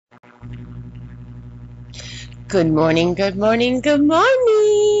Good morning, good morning, good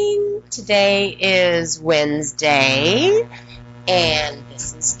morning. Today is Wednesday, and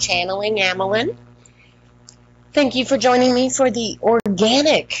this is Channeling Amelin. Thank you for joining me for the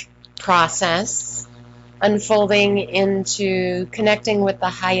organic process, unfolding into connecting with the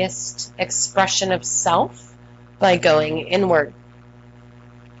highest expression of self by going inward.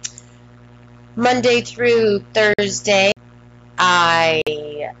 Monday through Thursday, I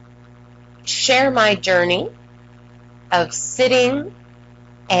share my journey of sitting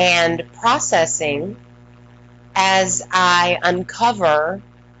and processing as I uncover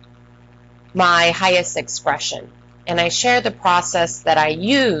my highest expression. And I share the process that I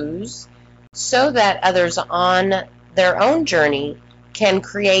use so that others on their own journey can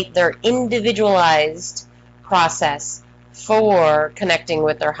create their individualized process for connecting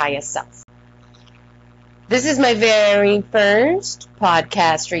with their highest self. This is my very first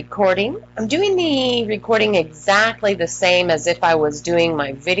podcast recording. I'm doing the recording exactly the same as if I was doing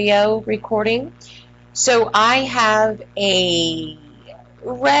my video recording. So I have a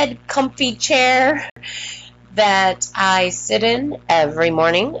red comfy chair that I sit in every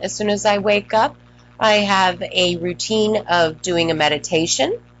morning. As soon as I wake up, I have a routine of doing a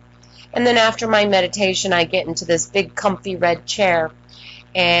meditation. And then after my meditation, I get into this big comfy red chair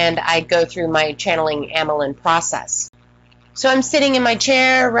and I go through my Channeling Amelin process. So I'm sitting in my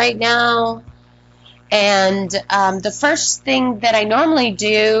chair right now, and the first thing that I normally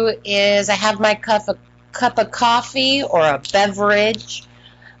do is I have my cup of coffee or a beverage,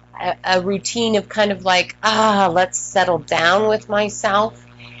 a routine of kind of like, let's settle down with myself.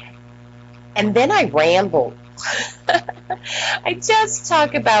 And then I ramble. I just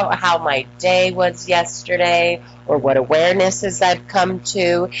talk about how my day was yesterday or what awarenesses I've come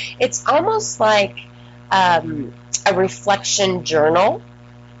to. It's almost like a reflection journal.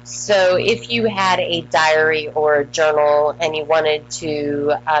 So if you had a diary or a journal and you wanted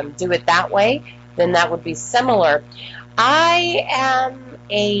to do it that way, then that would be similar. I am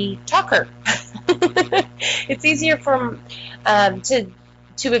a talker. It's easier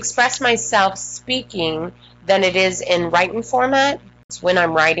to express myself speaking than it is in writing format. When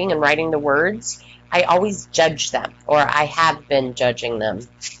I'm writing and writing the words, I always judge them, or I have been judging them.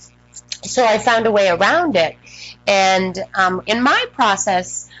 So I found a way around it. And in my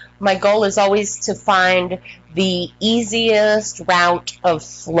process, my goal is always to find the easiest route of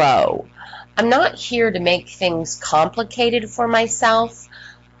flow. I'm not here to make things complicated for myself.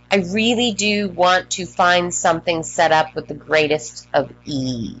 I really do want to find something set up with the greatest of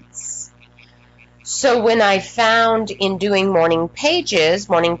ease. So when I found in doing morning pages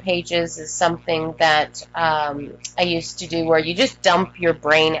is something that I used to do where you just dump your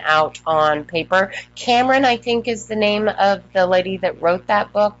brain out on paper. Cameron, I think, is the name of the lady that wrote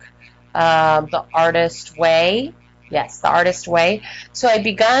that book, The Artist Way. Yes, The Artist Way. So I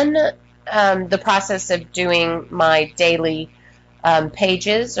begun the process of doing my daily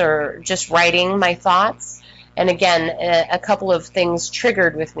pages or just writing my thoughts. And again, a couple of things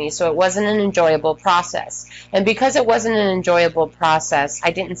triggered with me, so it wasn't an enjoyable process. And because it wasn't an enjoyable process,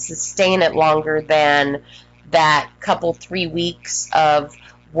 I didn't sustain it longer than that couple, 3 weeks of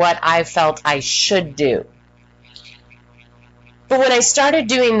what I felt I should do. But when I started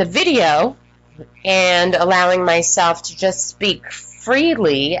doing the video and allowing myself to just speak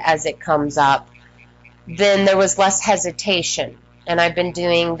freely as it comes up, then there was less hesitation. And I've been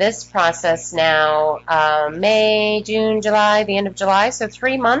doing this process now May, June, July, the end of July, so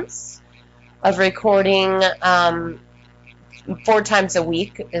 3 months of recording 4 times a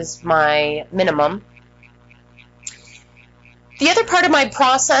week is my minimum. The other part of my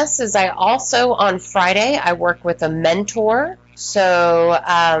process is I also, on Friday, I work with a mentor. So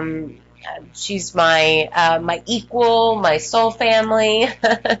she's my equal, my soul family.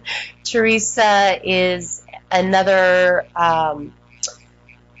 Teresa is another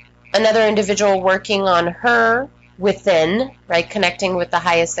individual working on her within, right, connecting with the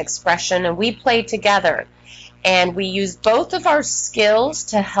highest expression, and we play together. And we use both of our skills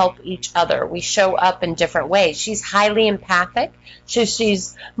to help each other. We show up in different ways. She's highly empathic, so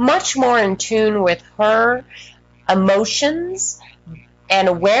she's much more in tune with her emotions and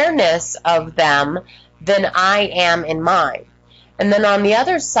awareness of them than I am in mine. And then on the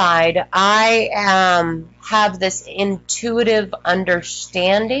other side, I have this intuitive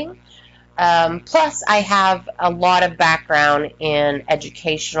understanding. Plus, I have a lot of background in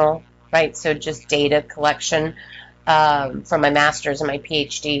educational, right? So just data collection from my master's and my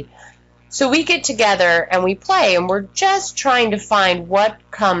PhD. So we get together and we play, and we're just trying to find what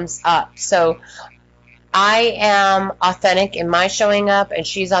comes up. So I am authentic in my showing up, and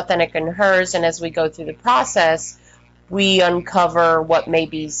she's authentic in hers, and as we go through the process, we uncover what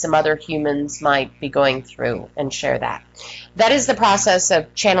maybe some other humans might be going through and share that. That is the process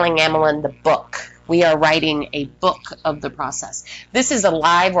of Channeling Amelin, the book. We are writing a book of the process. This is a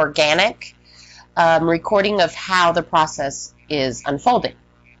live, organic recording of how the process is unfolding,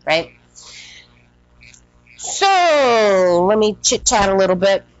 right? So, let me chit-chat a little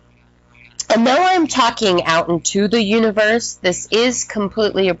bit. And though I'm talking out into the universe, this is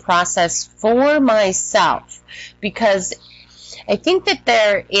completely a process for myself, because I think that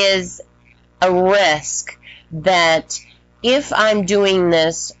there is a risk that if I'm doing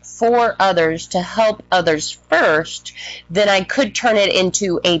this for others to help others first, then I could turn it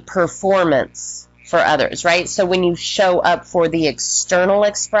into a performance for others, right? So when you show up for the external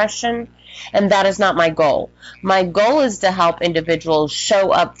expression, and that is not my goal. My goal is to help individuals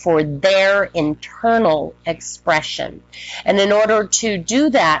show up for their internal expression. And in order to do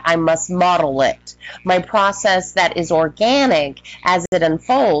that, I must model it. My process that is organic as it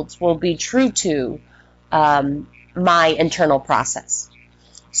unfolds will be true to my internal process.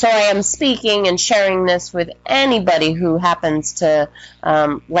 So I am speaking and sharing this with anybody who happens to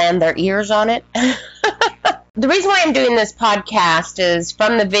land their ears on it. The reason why I'm doing this podcast is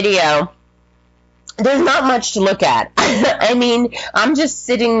from the video. There's not much to look at. I mean, I'm just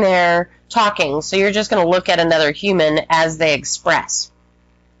sitting there talking, so you're just going to look at another human as they express.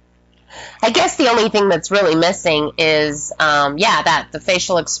 I guess the only thing that's really missing is, the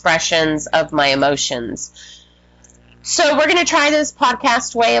facial expressions of my emotions. So we're going to try this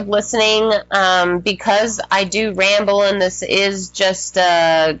podcast way of listening because I do ramble, and this is just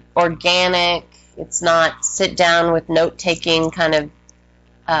organic. It's not sit down with note-taking kind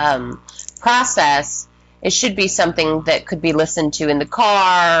of process. It should be something that could be listened to in the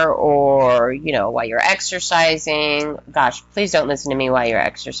car or, while you're exercising. Gosh, please don't listen to me while you're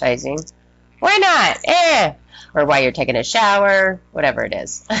exercising. Why not? Or while you're taking a shower, whatever it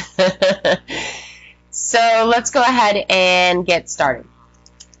is. So let's go ahead and get started.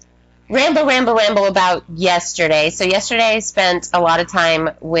 Ramble about yesterday. So yesterday I spent a lot of time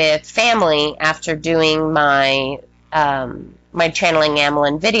with family after doing my Channeling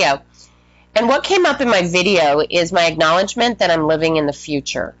Amelin video. And what came up in my video is my acknowledgement that I'm living in the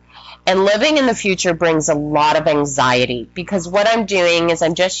future. And living in the future brings a lot of anxiety, because what I'm doing is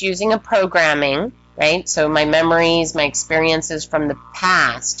I'm just using a programming, right? So my memories, my experiences from the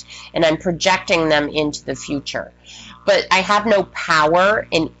past, and I'm projecting them into the future. But I have no power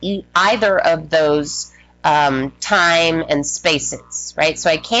in either of those time and spaces, right? So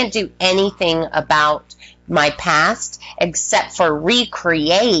I can't do anything about my past except for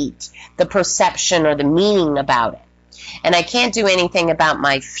recreate the perception or the meaning about it. And I can't do anything about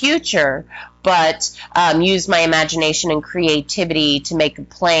my future but use my imagination and creativity to make a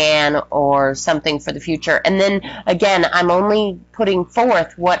plan or something for the future. And then, again, I'm only putting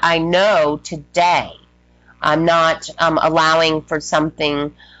forth what I know today. I'm not allowing for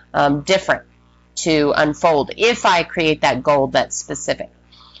something different to unfold if I create that goal that's specific.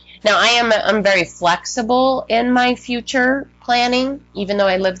 Now, I'm very flexible in my future planning, even though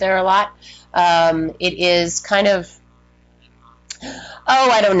I live there a lot. It is kind of,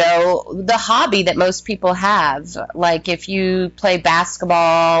 I don't know, the hobby that most people have. Like if you play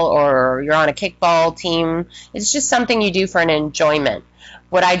basketball or you're on a kickball team, it's just something you do for an enjoyment.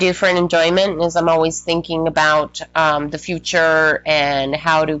 What I do for an enjoyment is I'm always thinking about the future and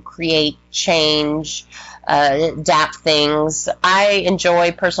how to create change, adapt things. I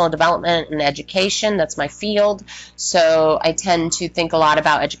enjoy personal development and education. That's my field. So I tend to think a lot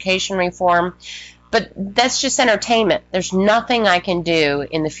about education reform. But that's just entertainment. There's nothing I can do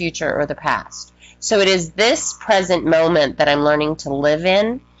in the future or the past. So it is this present moment that I'm learning to live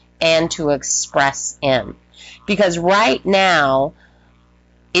in and to express in. Because right now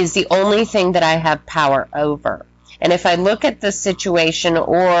is the only thing that I have power over. And if I look at the situation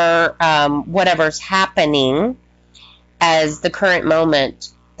or whatever's happening as the current moment,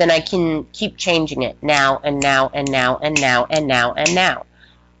 then I can keep changing it now and now and now and now and now and now.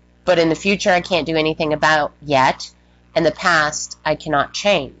 But in the future, I can't do anything about yet. And the past, I cannot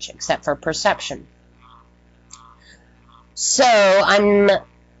change, except for perception. So I'm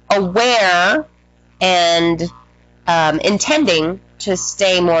aware and intending to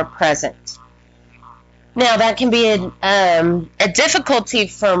stay more present. Now, that can be a difficulty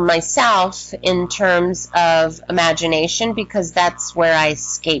for myself in terms of imagination, because that's where I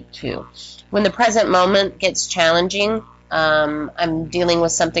escape to. When the present moment gets challenging, I'm dealing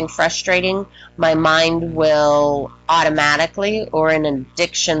with something frustrating, my mind will automatically, or in an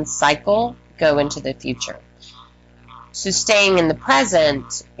addiction cycle, go into the future. So staying in the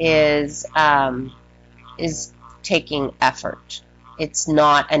present is taking effort. It's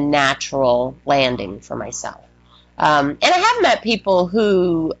not a natural landing for myself. And I have met people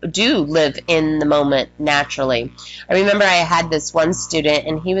who do live in the moment naturally. I remember I had this one student,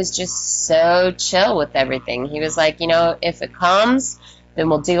 and he was just so chill with everything. He was like, if it comes, then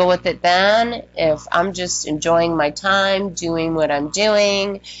we'll deal with it then. If I'm just enjoying my time, doing what I'm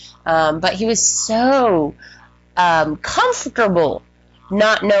doing. But he was so comfortable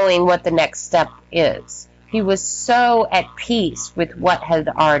not knowing what the next step is. He was so at peace with what had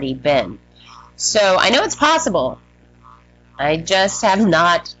already been. So I know it's possible. I just have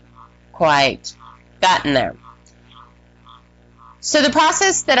not quite gotten there. So the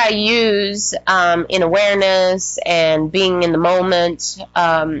process that I use in awareness and being in the moment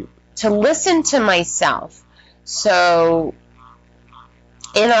to listen to myself. So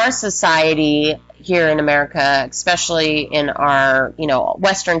in our society here in America, especially in our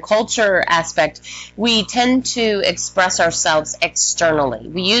Western culture aspect, we tend to express ourselves externally.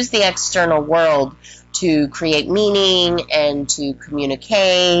 We use the external world to create meaning and to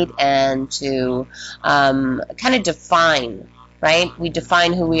communicate and to kind of define, right? We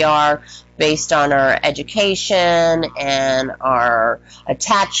define who we are based on our education and our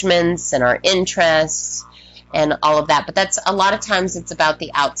attachments and our interests and all of that. But that's a lot of times it's about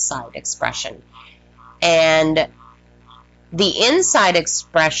the outside expression. And the inside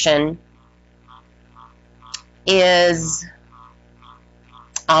expression is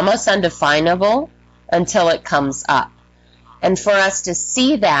almost undefinable until it comes up. And for us to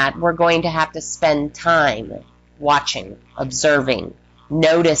see that, we're going to have to spend time watching, observing,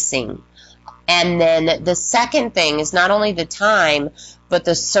 noticing. And then the second thing is not only the time, but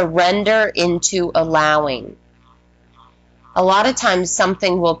the surrender into allowing. A lot of times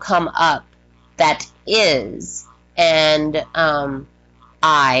something will come up that is, and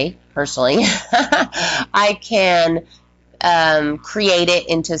I, personally, I can create it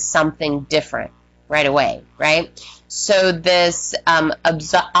into something different right away, right? So this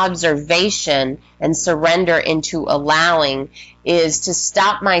observation and surrender into allowing is to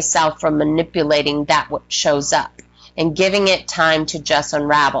stop myself from manipulating that what shows up and giving it time to just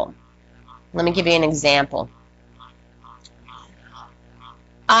unravel. Let me give you an example.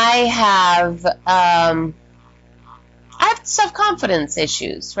 I have self-confidence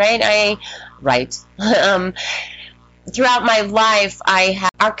issues, right? Throughout my life,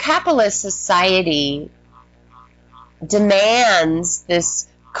 our capitalist society demands this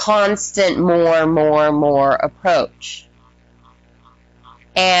constant more approach.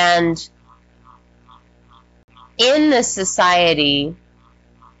 And in this society,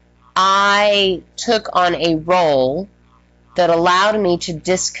 I took on a role that allowed me to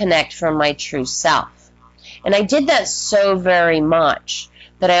disconnect from my true self. And I did that so very much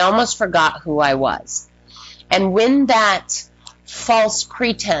that I almost forgot who I was. And when that false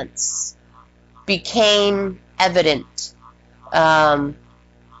pretense became evident,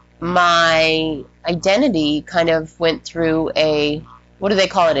 my identity kind of went through what do they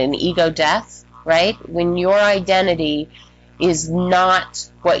call it, an ego death, right? When your identity is not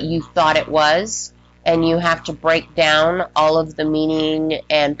what you thought it was, and you have to break down all of the meaning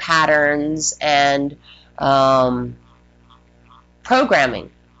and patterns and programming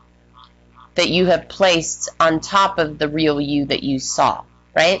that you have placed on top of the real you that you saw,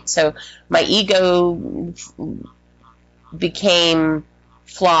 right? So my ego became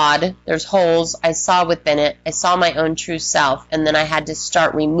flawed. There's holes I saw within it. I saw my own true self, and then I had to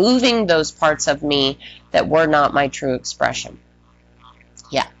start removing those parts of me that were not my true expression.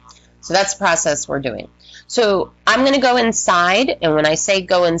 Yeah. So that's the process we're doing. So I'm going to go inside, and when I say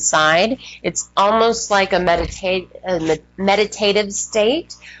go inside, it's almost like a meditative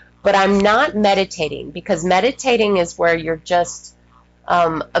state, but I'm not meditating, because meditating is where you're just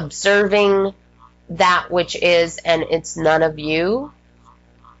observing that which is, and it's none of you.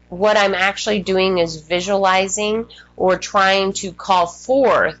 What I'm actually doing is visualizing or trying to call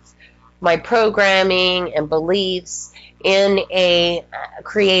forth my programming and beliefs in a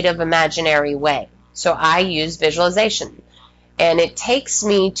creative, imaginary way. So I use visualization. And it takes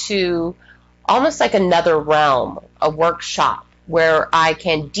me to almost like another realm, a workshop, where I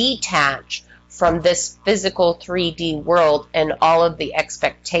can detach from this physical 3D world and all of the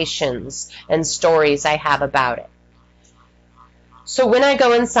expectations and stories I have about it. So when I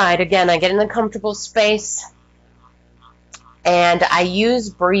go inside, again, I get in a comfortable space, and I use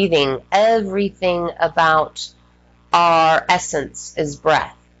breathing. Everything about our essence is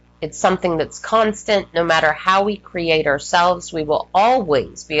breath. It's something that's constant. No matter how we create ourselves, we will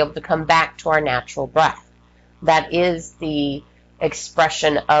always be able to come back to our natural breath. That is the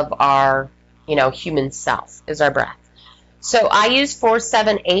expression of our, human self, is our breath. So I use 4,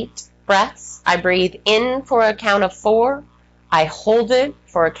 7, 8 breaths. I breathe in for a count of 4. I hold it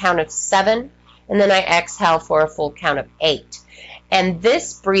for a count of 7. And then I exhale for a full count of 8. And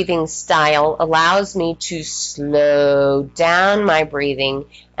this breathing style allows me to slow down my breathing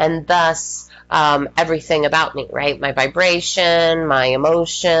and thus everything about me, right? My vibration, my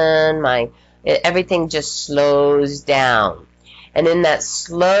emotion, everything just slows down. And in that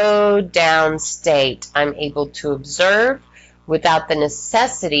slowed down state, I'm able to observe without the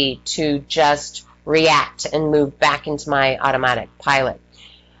necessity to just react and move back into my automatic pilot.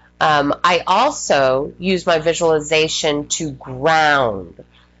 I also use my visualization to ground.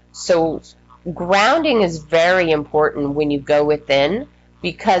 So grounding is very important when you go within,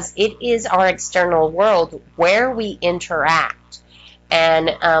 because it is our external world where we interact. And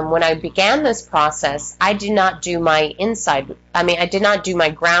when I began this process, I did not do my I did not do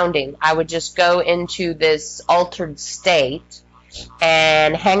my grounding. I would just go into this altered state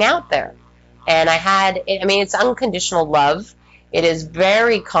and hang out there. And it's unconditional love. It is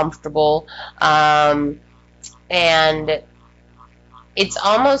very comfortable, and it's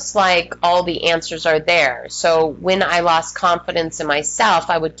almost like all the answers are there. So when I lost confidence in myself,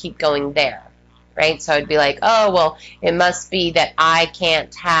 I would keep going there, right? So I'd be like, oh, well, it must be that I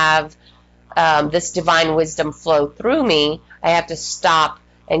can't have this divine wisdom flow through me. I have to stop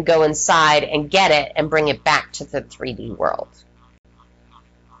and go inside and get it and bring it back to the 3D world.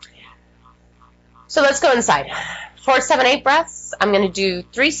 So let's go inside. 4, 7, 8 breaths. I'm going to do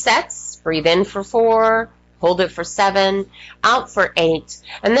 3 sets. Breathe in for 4, hold it for 7, out for 8,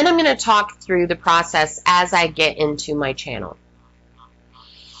 and then I'm going to talk through the process as I get into my channel.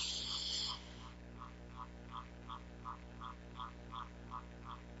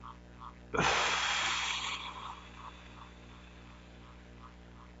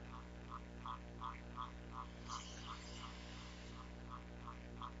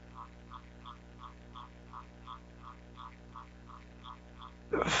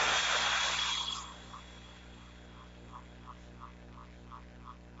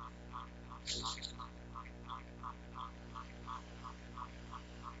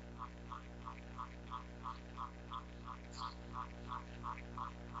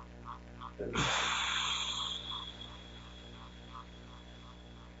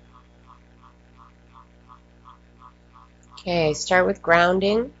 Okay, start with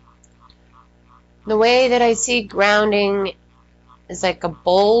grounding. The way that I see grounding is like a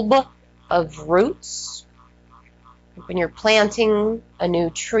bulb of roots. When you're planting a new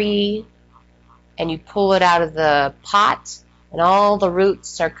tree and you pull it out of the pot, and all the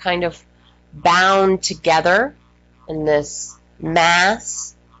roots are kind of bound together in this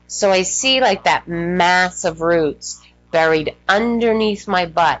mass. So I see like that mass of roots buried underneath my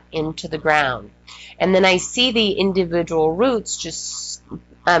butt into the ground. And then I see the individual roots just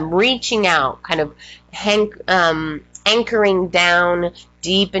reaching out, kind of anchoring down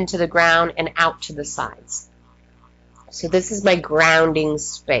deep into the ground and out to the sides. So this is my grounding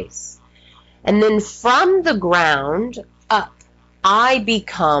space. And then from the ground up, I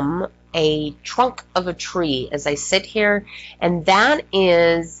become a trunk of a tree as I sit here, and that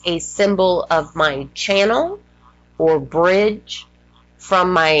is a symbol of my channel or bridge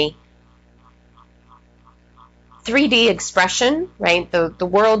from my 3D expression, right? The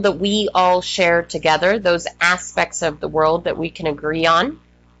world that we all share together, those aspects of the world that we can agree on.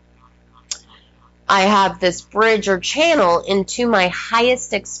 I have this bridge or channel into my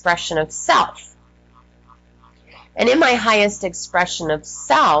highest expression of self. And in my highest expression of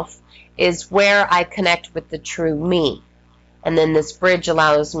self is where I connect with the true me. And then this bridge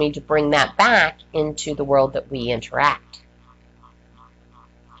allows me to bring that back into the world that we interact.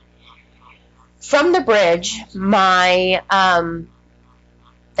 From the bridge,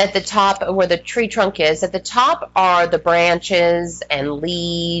 at the top where the tree trunk is, at the top are the branches and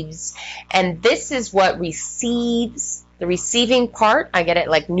leaves, and this is what receives, the receiving part. I get it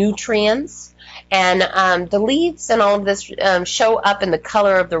like nutrients, and the leaves and all of this show up in the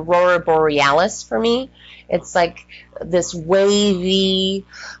color of the aurora borealis for me. It's like this wavy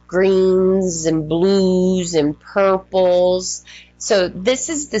greens and blues and purples. So this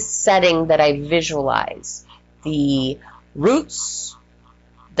is the setting that I visualize. The roots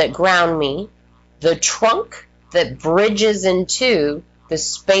that ground me, the trunk that bridges into the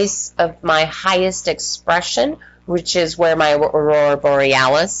space of my highest expression, which is where my aurora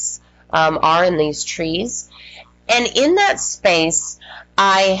borealis are in these trees, And in that space,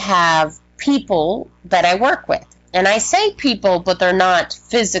 I have people that I work with. And I say people, but they're not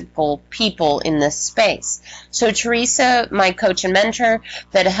physical people in this space. So Teresa, my coach and mentor,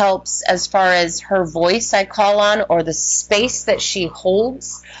 that helps as far as her voice I call on, or the space that she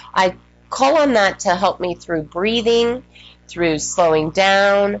holds, I call on that to help me through breathing, through slowing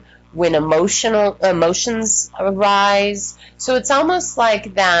down, when emotions arise. So it's almost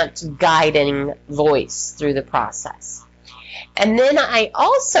like that guiding voice through the process. And then I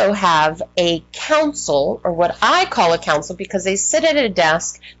also have a counsel, or what I call a counsel, because they sit at a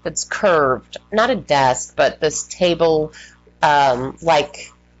desk that's curved. Not a desk, but this table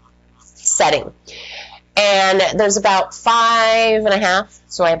like setting. And there's about 5.5,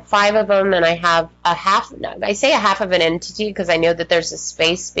 so I have 5 of them, and I have a half, I say a half of an entity because I know that there's a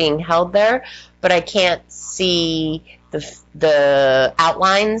space being held there, but I can't see the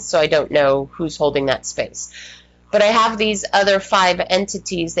outlines, so I don't know who's holding that space. But I have these other 5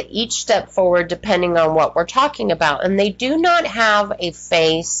 entities that each step forward depending on what we're talking about. And they do not have a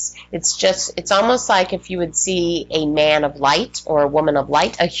face. It's almost like if you would see a man of light or a woman of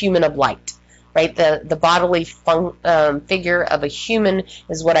light, a human of light, right? The bodily figure of a human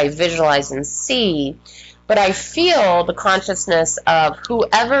is what I visualize and see. But I feel the consciousness of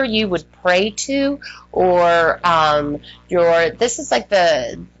whoever you would pray to, or this is like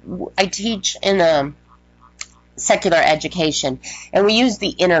I teach in secular education, and we use the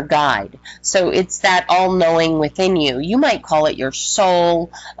inner guide. So it's that all-knowing within you. You might call it your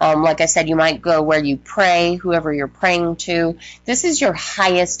soul. Like I said, you might go where you pray, whoever you're praying to. This is your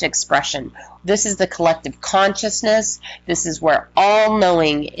highest expression. This is the collective consciousness. This is where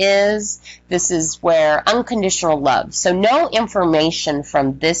all-knowing is. This is where unconditional love. So no information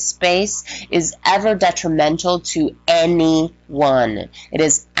from this space is ever detrimental to anyone. It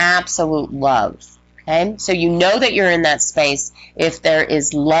is absolute love. Okay? So you know that you're in that space if there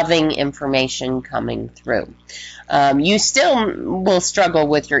is loving information coming through. You still will struggle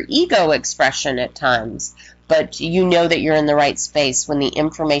with your ego expression at times, but you know that you're in the right space when the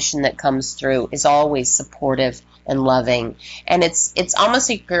information that comes through is always supportive and loving. And it's almost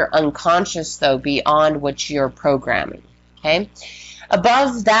like you're unconscious, though, beyond what you're programming. Okay?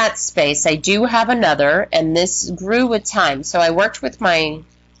 Above that space, I do have another, and this grew with time. So I worked with my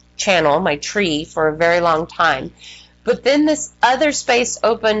channel, my tree, for a very long time. But then this other space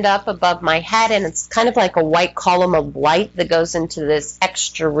opened up above my head, and it's kind of like a white column of light that goes into this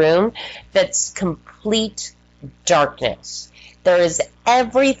extra room that's complete darkness. There is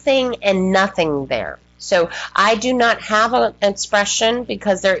everything and nothing there. So I do not have an expression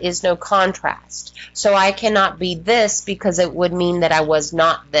because there is no contrast. So I cannot be this because it would mean that I was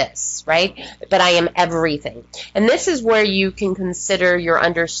not this, right? But I am everything. And this is where you can consider your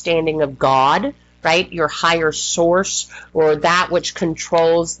understanding of God, right? Your higher source, or that which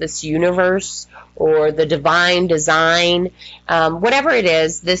controls this universe, or the divine design. Whatever it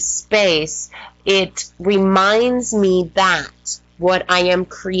is, this space, it reminds me that what I am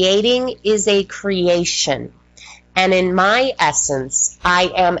creating is a creation. And in my essence,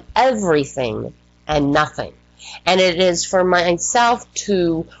 I am everything and nothing. And it is for myself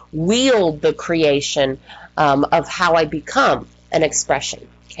to wield the creation of how I become an expression.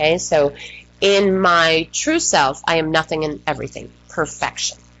 Okay, so in my true self, I am nothing and everything,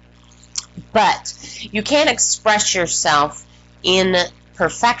 perfection. But you can't express yourself in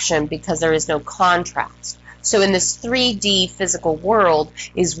perfection because there is no contrast. So in this 3D physical world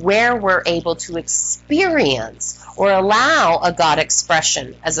is where we're able to experience or allow a God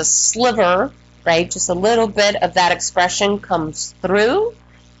expression as a sliver, right? Just a little bit of that expression comes through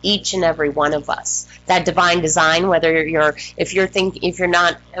each and every one of us. That divine design, whether if you're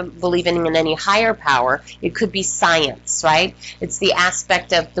not believing in any higher power, it could be science, right? It's the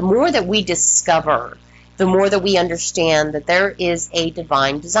aspect of the more that we discover, the more that we understand that there is a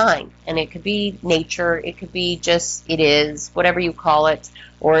divine design. And it could be nature, it could be just it is, whatever you call it,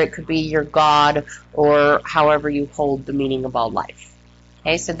 or it could be your God, or however you hold the meaning of all life.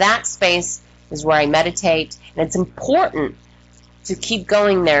 Okay, so that space is where I meditate, and it's important to keep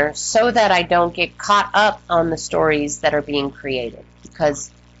going there so that I don't get caught up on the stories that are being created,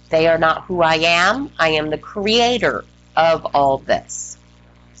 because they are not who I am. I am the creator of all this.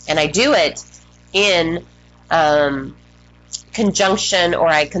 And I do it in conjunction, or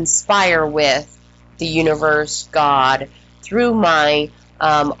I conspire with the universe, God, through my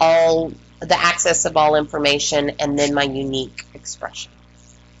all the access of all information, and then my unique expression.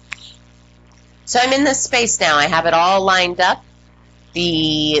 So I'm in this space now. I have it all lined up.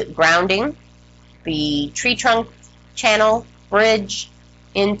 The grounding, the tree trunk channel, bridge,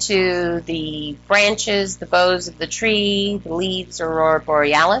 into the branches, the boughs of the tree, the leaves, aurora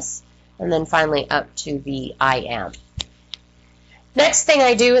borealis, and then finally up to the I am. Next thing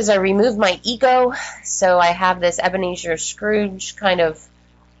I do is I remove my ego. So I have this Ebenezer Scrooge kind of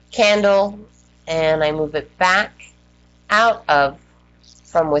candle, and I move it back out of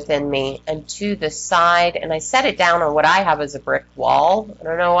from within me and to the side, and I set it down on what I have as a brick wall. I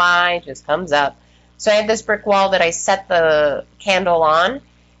don't know why, it just comes up. So I have this brick wall that I set the candle on,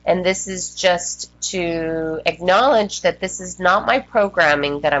 and this is just to acknowledge that this is not my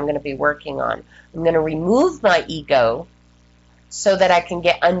programming that I'm going to be working on. I'm going to remove my ego so that I can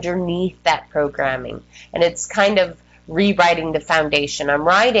get underneath that programming. And it's kind of rewriting the foundation. I'm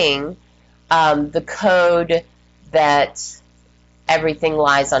writing the code that everything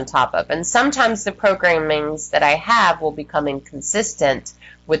lies on top of. And sometimes the programmings that I have will become inconsistent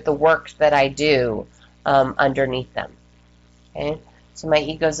with the work that I do underneath them. Okay? So my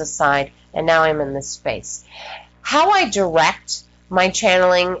ego's aside, and now I'm in this space. How I direct my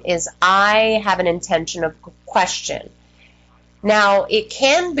channeling is I have an intention of question. Now, it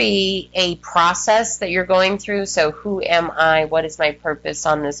can be a process that you're going through. So who am I? What is my purpose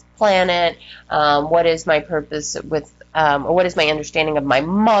on this planet? What is my purpose with, or what is my understanding of my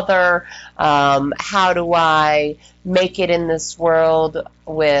mother? How do I make it in this world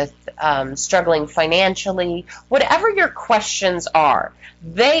with struggling financially? Whatever your questions are,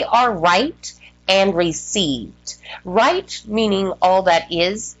 they are right and received. Right meaning all that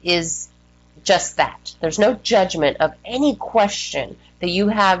is just that. There's no judgment of any question that you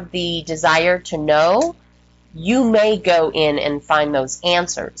have the desire to know. You may go in and find those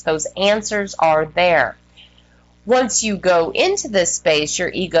answers. Those answers are there. Once you go into this space, your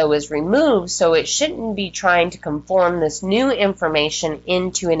ego is removed, so it shouldn't be trying to conform this new information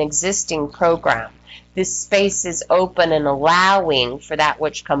into an existing program. This space is open and allowing for that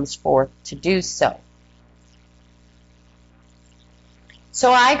which comes forth to do so. So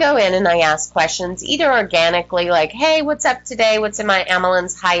I go in and I ask questions, either organically, like, hey, what's up today? What's in my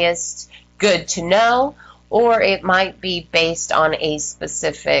Amelin's highest? Good to know. Or it might be based on a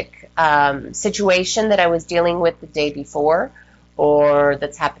specific situation that I was dealing with the day before, or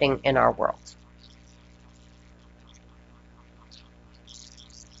that's happening in our world.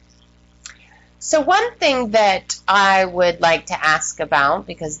 So one thing that I would like to ask about,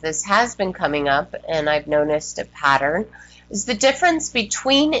 because this has been coming up and I've noticed a pattern, is the difference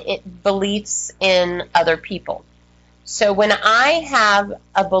between beliefs in other people. So when I have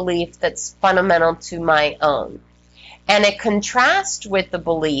a belief that's fundamental to my own, and it contrasts with the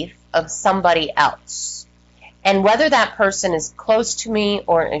belief of somebody else, and whether that person is close to me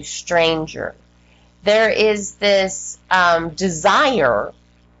or a stranger, there is this desire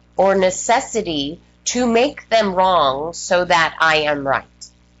or necessity to make them wrong so that I am right.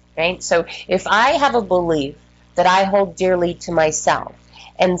 Right? So if I have a belief that I hold dearly to myself,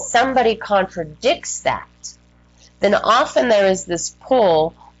 and somebody contradicts that, then often there is this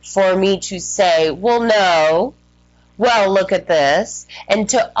pull for me to say, well, no, well, look at this, and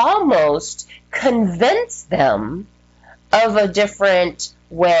to almost convince them of a different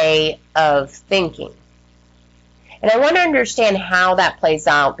way of thinking. And I want to understand how that plays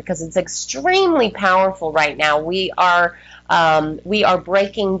out, because it's extremely powerful right now. We are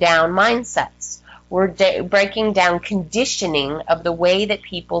breaking down mindsets. We're breaking down conditioning of the way that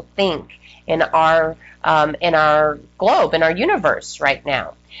people think in our globe, in our universe right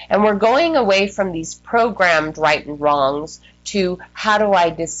now. And we're going away from these programmed right and wrongs to how do I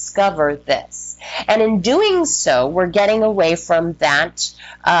discover this? And in doing so, we're getting away from that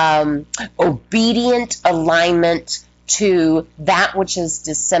obedient alignment to that which is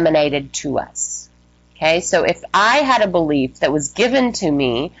disseminated to us. Okay, so if I had a belief that was given to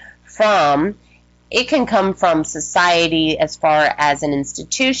me from, it can come from society as far as an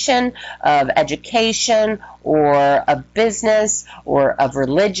institution of education or of business or of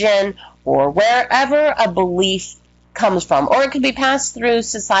religion or wherever a belief comes from. Or it could be passed through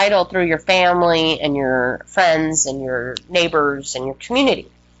societal, through your family and your friends and your neighbors and your community.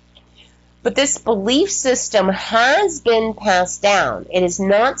 But this belief system has been passed down. It is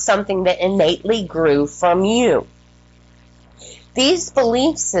not something that innately grew from you. These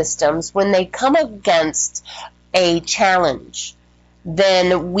belief systems, when they come against a challenge,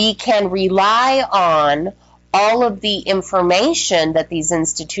 then we can rely on all of the information that these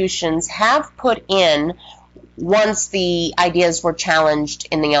institutions have put in once the ideas were challenged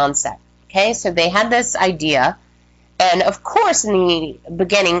in the onset. Okay, so they had this idea, and of course in the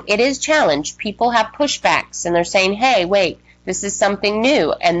beginning it is challenged. People have pushbacks, and they're saying, hey, wait, This is something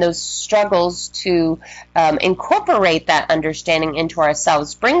new, and those struggles to incorporate that understanding into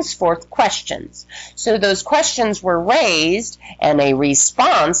ourselves brings forth questions. So those questions were raised, and a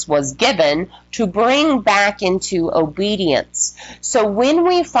response was given to bring back into obedience. So when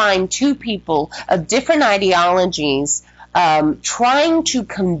we find two people of different ideologies trying to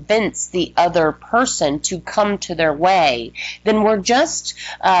convince the other person to come to their way, then we're just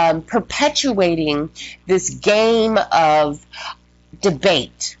perpetuating this game of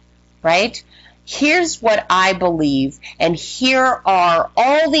debate, right? Here's what I believe, and here are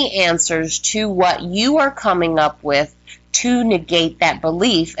all the answers to what you are coming up with to negate that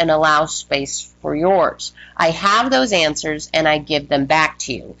belief and allow space for yours. I have those answers, and I give them back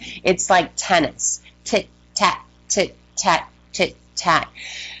to you. It's like tennis. Tit-tat, tit-tat, tit-tat.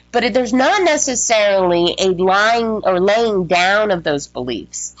 But there's not necessarily a lying or laying down of those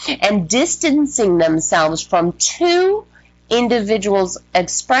beliefs and distancing themselves from two individuals'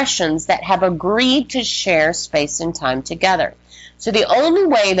 expressions that have agreed to share space and time together. So the only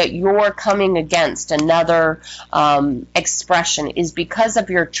way that you're coming against another expression is because of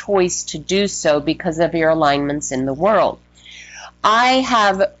your choice to do so, because of your alignments in the world. I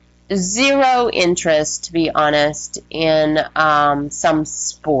have zero interest, to be honest, in some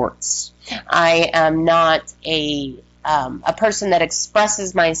sports. I am not a person that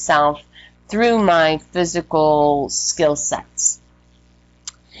expresses myself through my physical skill sets.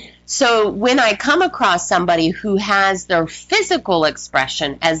 So when I come across somebody who has their physical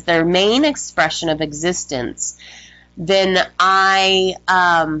expression as their main expression of existence, then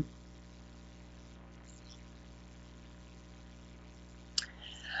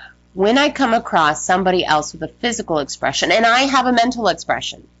when I come across somebody else with a physical expression, and I have a mental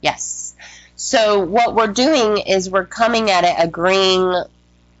expression, yes. So what we're doing is we're coming at it agreeing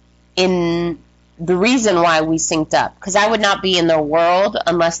in the reason why we synced up. Because I would not be in their world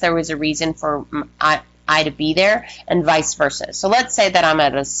unless there was a reason for I to be there, and vice versa. So let's say that I'm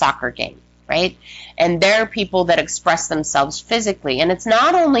at a soccer game, right? And there are people that express themselves physically. And it's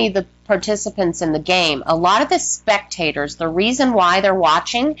not only the participants in the game. A lot of the spectators, the reason why they're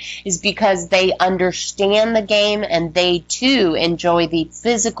watching is because they understand the game and they too enjoy the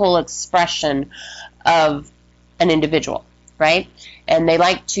physical expression of an individual, right? And they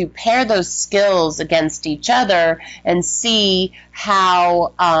like to pair those skills against each other and see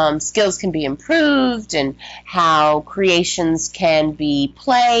how skills can be improved and how creations can be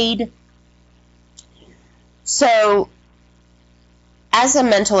played. So as a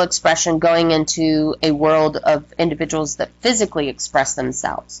mental expression going into a world of individuals that physically express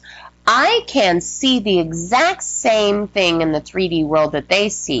themselves, I can see the exact same thing in the 3D world that they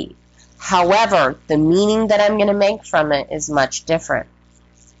see. However, the meaning that I'm going to make from it is much different.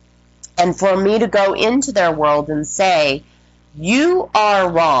 And for me to go into their world and say, you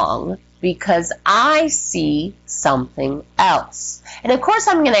are wrong because I see something else. And of course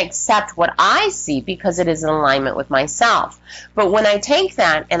I'm going to accept what I see because it is in alignment with myself. But when I take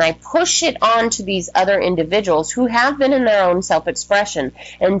that and I push it on to these other individuals who have been in their own self-expression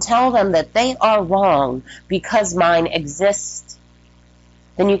and tell them that they are wrong because mine exists,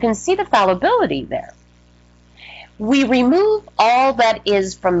 then you can see the fallibility there. We remove all that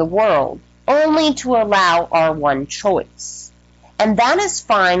is from the world only to allow our one choice. And that is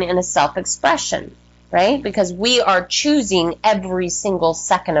fine in a self-expression, right? Because we are choosing every single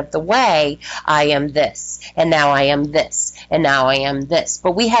second of the way, I am this, and now I am this, and now I am this.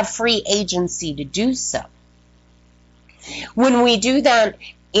 But we have free agency to do so. When we do that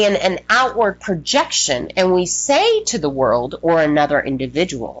in an outward projection and we say to the world or another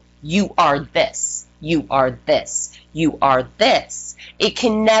individual, you are this, you are this, you are this, it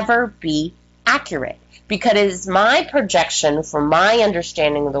can never be accurate because it is my projection from my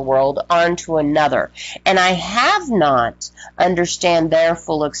understanding of the world onto another, and I have not understand their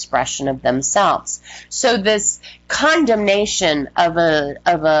full expression of themselves. So this condemnation of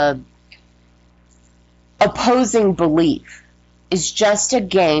a opposing belief is just a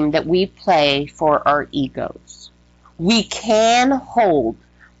game that we play for our egos. We can hold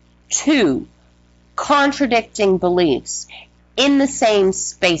two contradicting beliefs in the same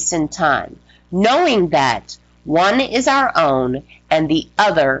space and time, knowing that one is our own and the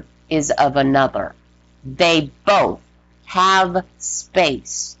other is of another. They both have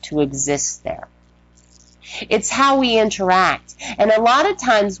space to exist there. It's how we interact. And a lot of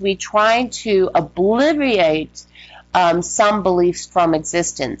times we try to obliterate some beliefs from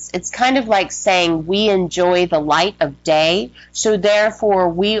existence. It's kind of like saying we enjoy the light of day, so therefore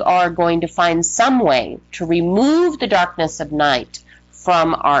we are going to find some way to remove the darkness of night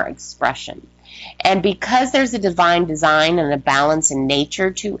from our expression. And because there's a divine design and a balance in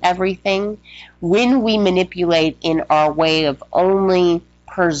nature to everything, when we manipulate in our way of only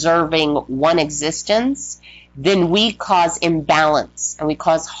preserving one existence, then we cause imbalance and we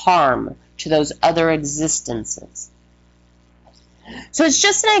cause harm to those other existences. So it's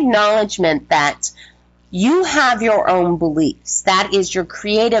just an acknowledgement that you have your own beliefs. That is your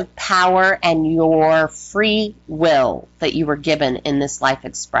creative power and your free will that you were given in this life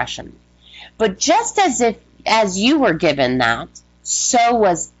expression. But just as you were given that, so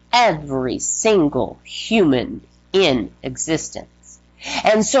was every single human in existence.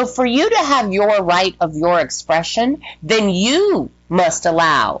 And so for you to have your right of your expression, then you must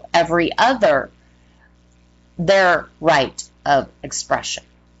allow every other their right of expression.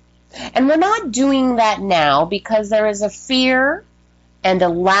 And we're not doing that now because there is a fear and a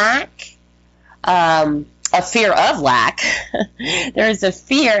lack, a fear of lack. There is a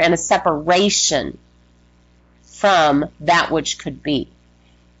fear and a separation from that which could be.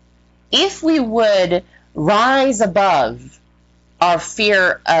 If we would rise above our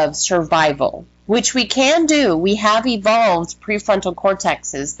fear of survival, which we can do, we have evolved prefrontal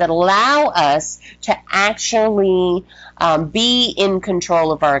cortexes that allow us to actually be in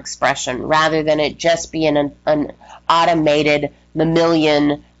control of our expression rather than it just be an automated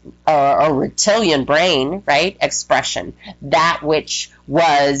mammalian or reptilian brain, right, expression, that which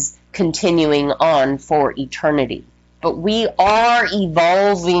was continuing on for eternity. But we are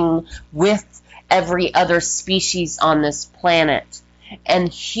evolving with every other species on this planet. And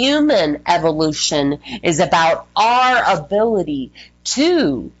human evolution is about our ability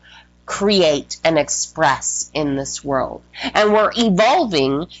to create and express in this world. And we're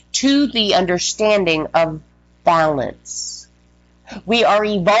evolving to the understanding of balance. We are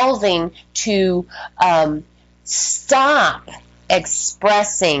evolving to stop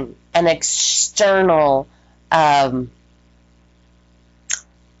expressing an external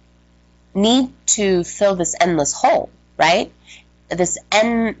need to fill this endless hole, right? This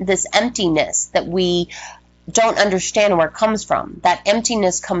emptiness that we don't understand where it comes from. That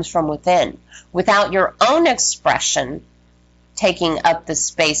emptiness comes from within. Without your own expression taking up the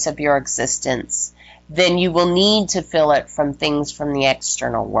space of your existence, then you will need to fill it from things from the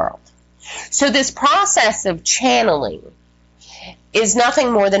external world. So this process of channeling is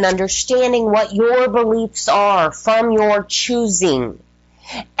nothing more than understanding what your beliefs are from your choosing.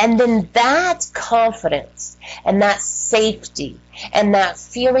 And then that confidence and that safety and that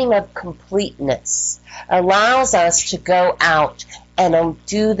feeling of completeness allows us to go out and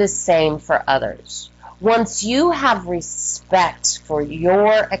do the same for others. Once you have respect for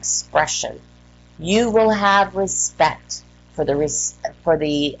your expression, you will have respect for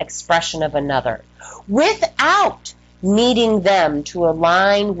the expression of another without needing them to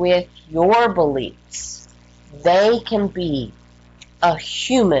align with your beliefs. They can be a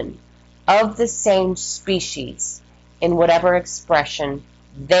human of the same species in whatever expression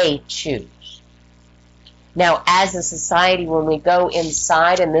they choose. Now, as a society, when we go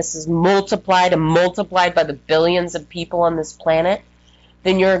inside, and this is multiplied and multiplied by the billions of people on this planet,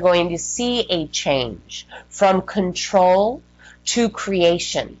 then you're going to see a change from control to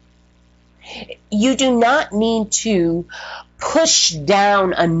creation. You do not need to push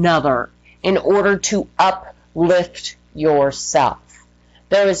down another in order to uplift yourself.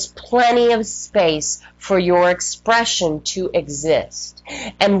 There is plenty of space for your expression to exist.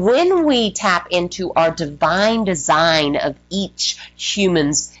 And when we tap into our divine design of each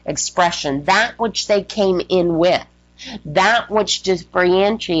human's expression, that which they came in with, that which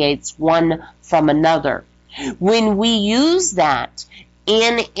differentiates one from another, when we use that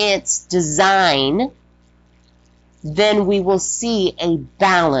in its design, then we will see a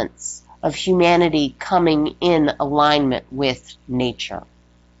balance of humanity coming in alignment with nature.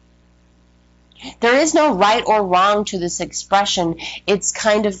 There is no right or wrong to this expression. It's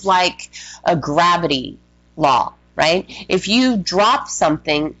kind of like a gravity law, right? If you drop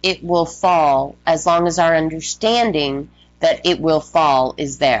something, it will fall as long as our understanding that it will fall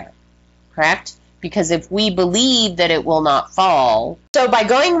is there, correct? Because if we believe that it will not fall, so by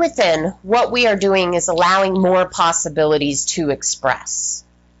going within, what we are doing is allowing more possibilities to express.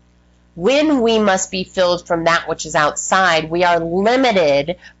 When we must be filled from that which is outside, we are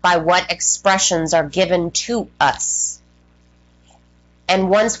limited by what expressions are given to us. And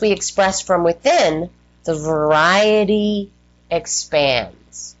once we express from within, the variety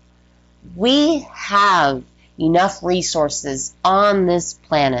expands. We have enough resources on this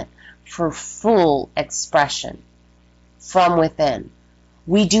planet for full expression from within.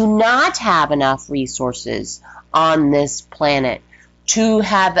 We do not have enough resources on this planet to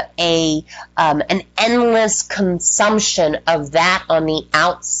have an endless consumption of that on the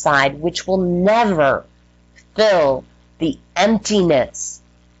outside, which will never fill the emptiness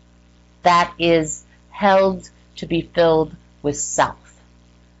that is held to be filled with self.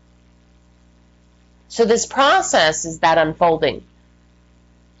 So this process is that unfolding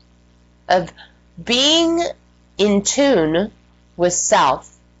of being in tune with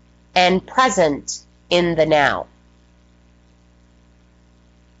self and present in the now.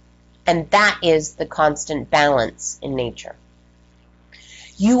 And that is the constant balance in nature.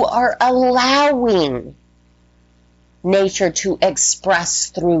 You are allowing nature to express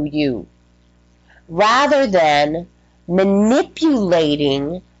through you, rather than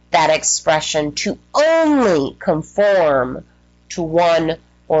manipulating that expression to only conform to one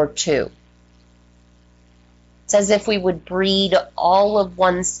or two. It's as if we would breed all of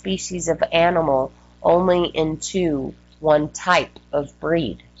one species of animal only into one type of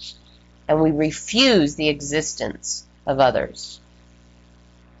breed, and we refuse the existence of others.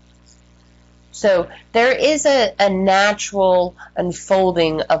 So there is a natural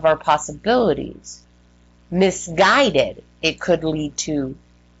unfolding of our possibilities. Misguided, it could lead to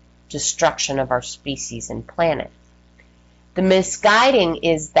destruction of our species and planet. The misguiding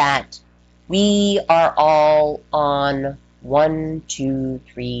is that we are all on 1, 2,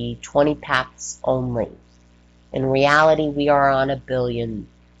 3, 20 paths only. In reality, we are on a billion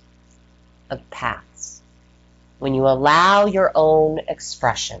of paths. When you allow your own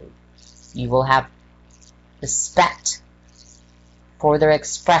expression, you will have respect for the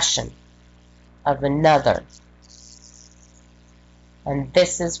expression of another. And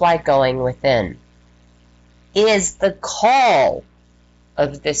this is why going within is the call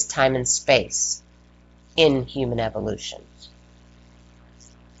of this time and space in human evolution.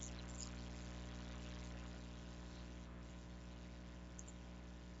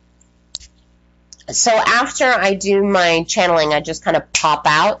 So after I do my channeling, I just kind of pop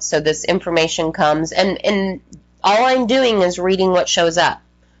out. So this information comes, and all I'm doing is reading what shows up.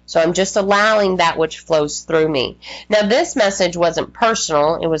 So I'm just allowing that which flows through me. Now this message wasn't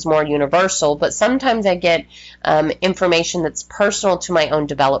personal, it was more universal, but sometimes I get information that's personal to my own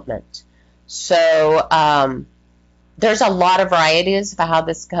development. So there's a lot of varieties of how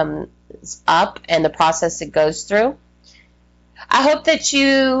this comes up and the process it goes through. I hope that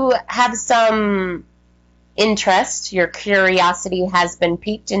you have some interest, your curiosity has been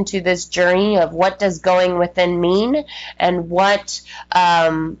piqued into this journey of what does going within mean, and what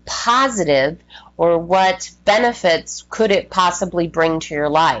positive or what benefits could it possibly bring to your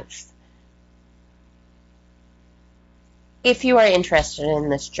life. If you are interested in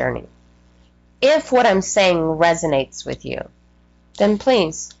this journey, if what I'm saying resonates with you, then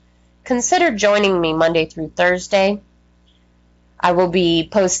please consider joining me Monday through Thursday. I will be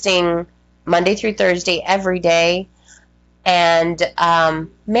posting Monday through Thursday every day, and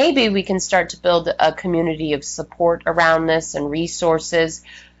maybe we can start to build a community of support around this and resources,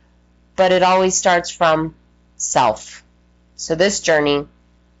 but it always starts from self. So this journey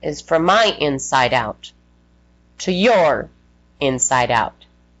is from my inside out to your inside out,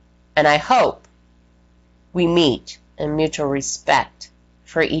 and I hope we meet in mutual respect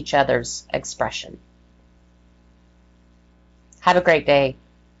for each other's expression. Have a great day,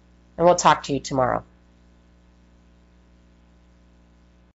 and we'll talk to you tomorrow.